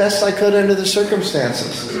done the best I could under the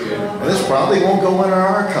circumstances. And this probably won't go in our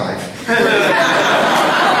archive.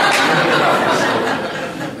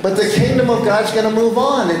 But the kingdom of God's going to move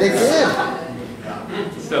on, and it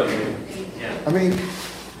did. So good. Yeah. I mean,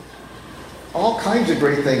 all kinds of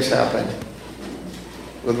great things happened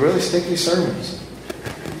with really stinky sermons.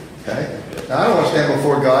 Okay? Now, I don't want to stand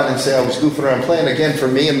before God and say I was goofing around playing. Again, for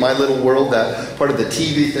me in my little world, that part of the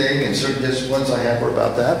TV thing and certain disciplines I have were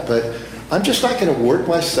about that. But I'm just not going to work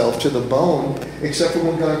myself to the bone except for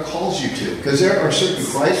when God calls you to. Because there are certain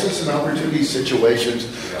crisis and opportunity situations.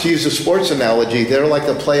 To use a sports analogy, they're like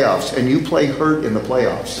the playoffs, and you play hurt in the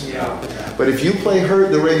playoffs. Yeah. But if you play hurt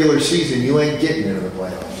in the regular season, you ain't getting into the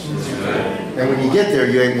playoffs. And when you get there,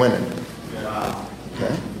 you ain't winning.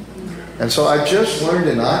 Okay? And so I just learned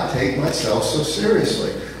to not take myself so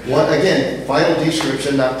seriously. Again, vital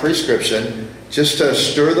description, not prescription. Just to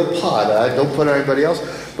stir the pot. I don't put on anybody else.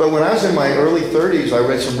 But when I was in my early 30s, I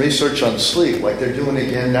read some research on sleep, like they're doing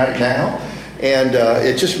again now. And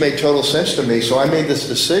it just made total sense to me. So I made this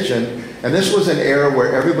decision. And this was an era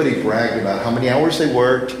where everybody bragged about how many hours they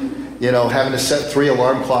worked, having to set 3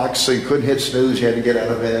 alarm clocks so you couldn't hit snooze, you had to get out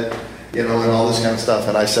of bed, and all this kind of stuff.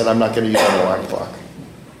 And I said, I'm not going to use an alarm clock.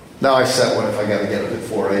 Now I set one if I got to get up at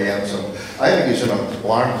 4 a.m. So I haven't used an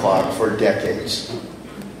alarm clock for decades.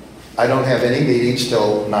 I don't have any meetings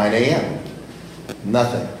till 9 a.m.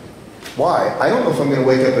 Nothing. Why? I don't know if I'm going to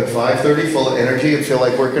wake up at 5:30 full of energy and feel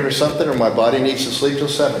like working or something, or my body needs to sleep till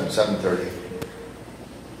 7:30.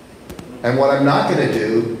 And what I'm not going to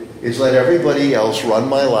do is let everybody else run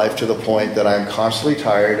my life to the point that I'm constantly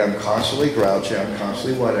tired, I'm constantly grouchy, I'm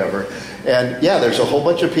constantly whatever. And yeah, there's a whole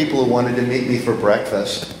bunch of people who wanted to meet me for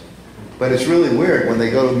breakfast. But it's really weird. When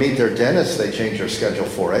they go to meet their dentist, they change their schedule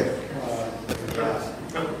for it.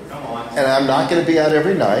 And I'm not going to be out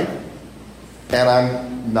every night. And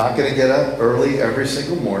I'm not going to get up early every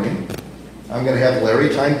single morning. I'm going to have Larry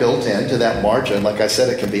time built into that margin. Like I said,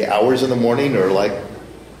 it can be hours in the morning or an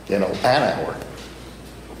hour.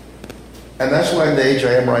 And that's why I'm the age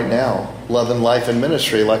I am right now, loving life and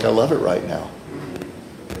ministry like I love it right now.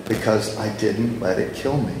 Because I didn't let it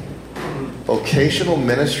kill me. Vocational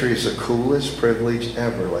ministry is the coolest privilege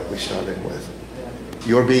ever, like we started with.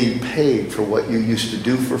 You're being paid for what you used to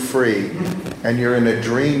do for free, and you're in a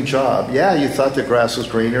dream job. Yeah, you thought the grass was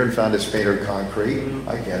greener and found it's made of concrete.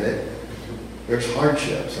 I get it. There's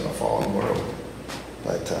hardships in a fallen world.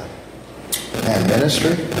 But,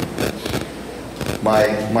 ministry?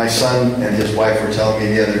 My son and his wife were telling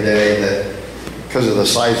me the other day that because of the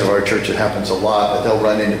size of our church, it happens a lot, but they'll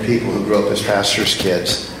run into people who grew up as pastors'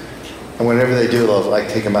 kids. And whenever they do, they'll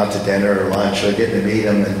take them out to dinner or lunch or get to meet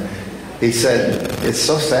them. And he said, it's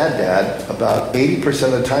so sad, Dad, about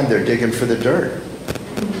 80% of the time they're digging for the dirt.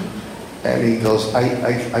 And he goes,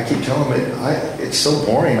 I keep telling him, it's so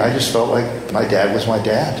boring. I just felt like my dad was my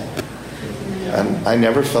dad. And I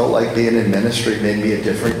never felt like being in ministry made me a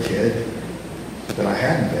different kid than I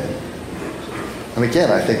hadn't been. And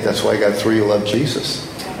again, I think that's why I got 3 who love Jesus,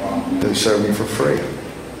 who serve me for free.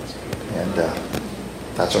 And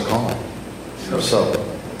that's our calling. So,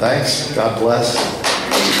 thanks. God bless.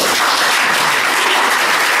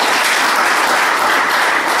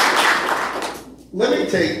 Let me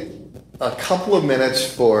take a couple of minutes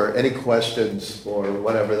for any questions or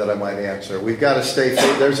whatever that I might answer. We've got to stay.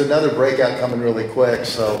 There's another breakout coming really quick,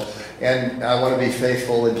 and I want to be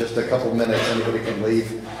faithful in just a couple of minutes. Anybody can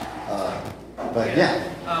leave. But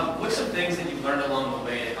yeah. What's some things that you've learned along the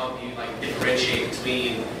way to help you differentiate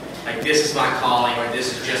between this is my calling or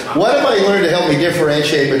this is just my What have I learned to help me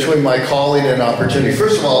differentiate between my calling and opportunity?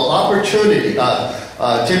 First of all, opportunity.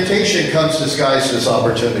 Temptation comes disguised as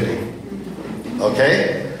opportunity.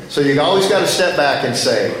 Okay? So you always got to step back and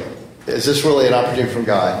say, is this really an opportunity from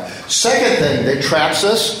God? Second thing that traps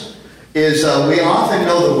us is we often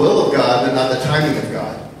know the will of God, but not the timing of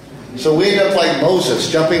God. So we end up like Moses,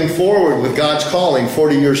 jumping forward with God's calling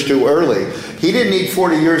 40 years too early. He didn't need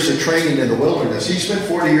 40 years of training in the wilderness. He spent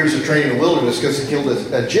 40 years of training in the wilderness because he killed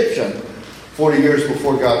an Egyptian 40 years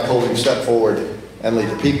before God told him to step forward and lead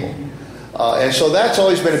the people. And so that's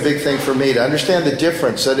always been a big thing for me, to understand the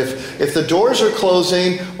difference. That if the doors are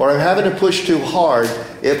closing or I'm having to push too hard,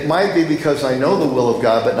 it might be because I know the will of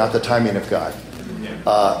God, but not the timing of God.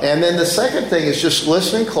 And then the second thing is just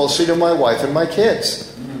listening closely to my wife and my kids.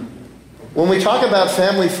 When we talk about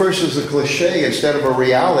family first as a cliche instead of a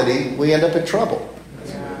reality, we end up in trouble.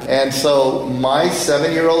 And so my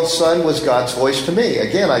 7-year-old son was God's voice to me.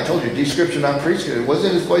 Again, I told you, description, not prescription. It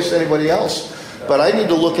wasn't his voice to anybody else. But I need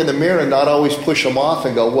to look in the mirror and not always push him off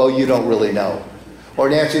and go, well, you don't really know. Or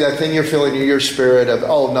Nancy, that thing you're feeling in your spirit of,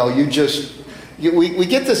 oh, no, we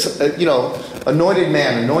get this, anointed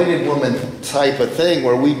man, anointed woman type of thing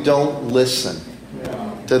where we don't listen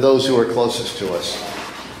to those who are closest to us.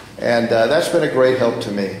 And that's been a great help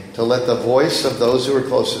to me, to let the voice of those who are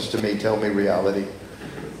closest to me tell me reality.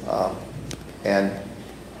 And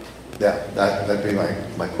yeah, that'd be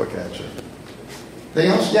my quick answer.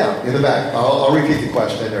 Anything else? Yeah, in the back. I'll repeat the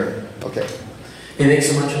question. Okay. Hey, thanks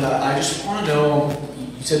so much for that. I just want to know,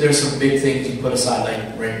 you said there's some big things you put aside,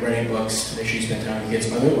 like writing books to make sure you spend time with kids.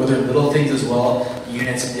 Were there little things as well you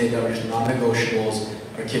and some did that were just non-negotiables?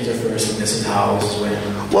 Our kids are first, and this is how, this is when.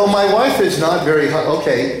 Well, my wife is not very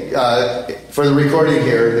for the recording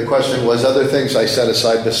here, the question was other things I set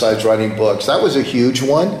aside besides writing books. That was a huge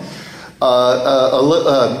one.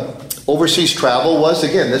 Overseas travel was,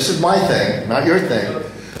 again, this is my thing, not your thing.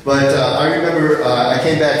 But I remember I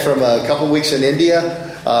came back from a couple weeks in India.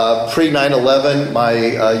 Pre-9/11, my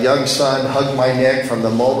young son hugged my neck from the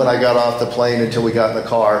moment I got off the plane until we got in the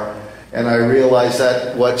car. And I realized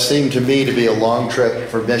that what seemed to me to be a long trip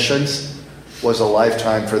for missions was a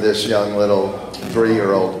lifetime for this young little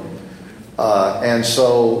 3-year-old. And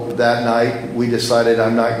so that night we decided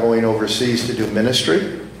I'm not going overseas to do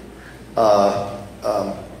ministry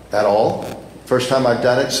at all. First time I've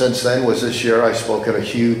done it since then was this year. I spoke at a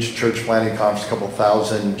huge church planting conference, a couple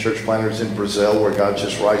thousand church planters in Brazil, where God's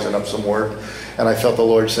just rising up some work. And I felt the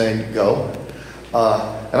Lord saying, go.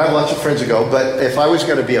 And I have lots of friends who go. But if I was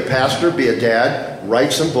going to be a pastor, be a dad,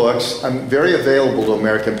 write some books, I'm very available to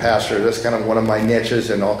American pastors. That's kind of one of my niches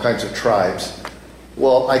in all kinds of tribes.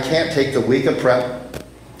 Well, I can't take the week of prep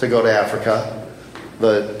to go to Africa,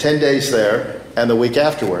 the 10 days there, and the week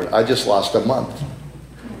afterward. I just lost a month.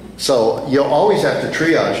 So you'll always have to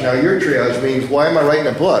triage. Now your triage means, why am I writing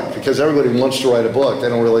a book? Because everybody wants to write a book. They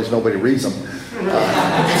don't realize nobody reads them.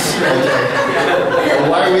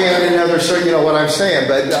 Why are we on another, you know what I'm saying?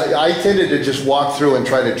 But I tended to just walk through and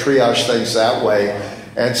try to triage things that way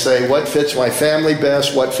and say, what fits my family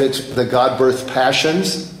best? What fits the God-birthed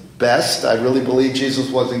passions best? I really believe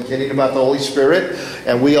Jesus wasn't kidding about the Holy Spirit.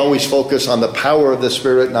 And we always focus on the power of the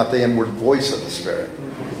Spirit, not the inward voice of the Spirit.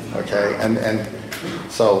 Okay? And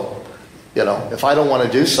so, you know, if I don't want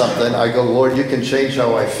to do something, I go, Lord, you can change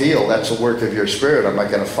how I feel. That's a work of your Spirit. I'm not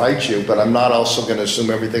going to fight you, but I'm not also going to assume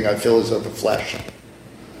everything I feel is of the flesh.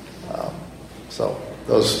 So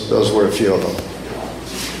those were a few of them.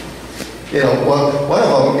 You know, one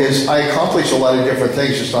of them is I accomplish a lot of different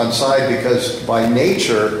things just on side because by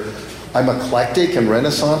nature I'm eclectic and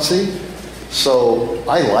Renaissance-y. So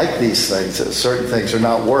I like these things. Certain things are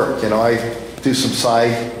not work. You know, I do some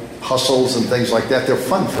side hustles and things like that. They're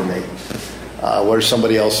fun for me. Where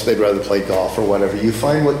somebody else, they'd rather play golf or whatever. You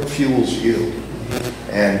find what fuels you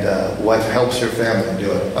and what helps your family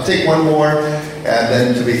do it. I'll take one more, and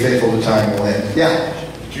then to be faithful to time we'll end. Yeah?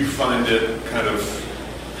 Did you find it kind of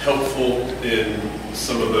helpful in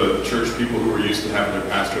some of the church people who were used to having their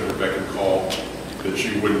pastor at their beck and call that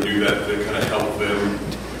you wouldn't do that to kind of help them?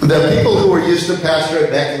 The people who were used to pastor at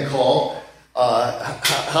beck and call,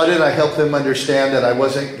 how did I help them understand that I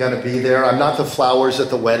wasn't going to be there? I'm not the flowers at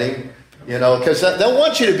the wedding. You know, because they'll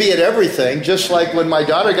want you to be at everything. Just like when my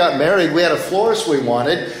daughter got married, we had a florist we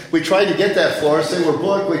wanted. We tried to get that florist. They were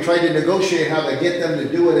booked. We tried to negotiate how to get them to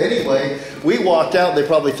do it anyway. We walked out. They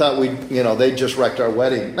probably thought they just wrecked our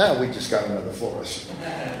wedding. No, we just got another florist.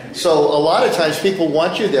 So a lot of times people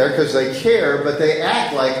want you there because they care, but they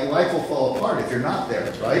act like life will fall apart if you're not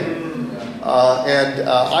there, right?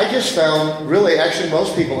 I just found, really, actually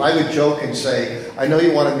most people, I would joke and say, I know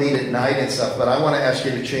you want to meet at night and stuff, but I want to ask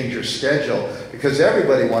you to change your schedule because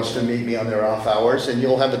everybody wants to meet me on their off hours and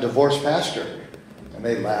you'll have a divorced pastor. And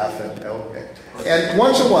they laugh and, okay. And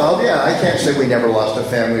once in a while, yeah, I can't say we never lost a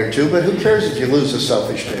family or two, but who cares if you lose a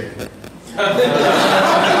selfish pig? I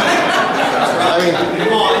mean,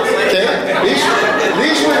 okay,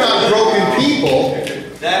 these were not broken people.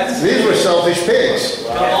 These were selfish pigs.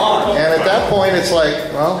 And at that point, it's like,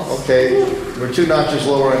 well, okay, we're 2 notches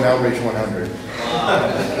lower in Outreach 100.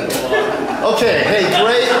 Okay, hey,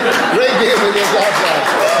 great being with you. God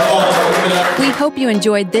bless. We hope you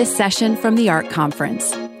enjoyed this session from the ARC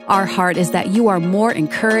Conference. Our heart is that you are more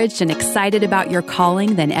encouraged and excited about your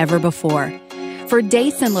calling than ever before. For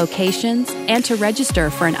dates and locations, and to register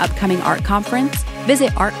for an upcoming ARC Conference,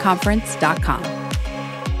 visit arcconference.com.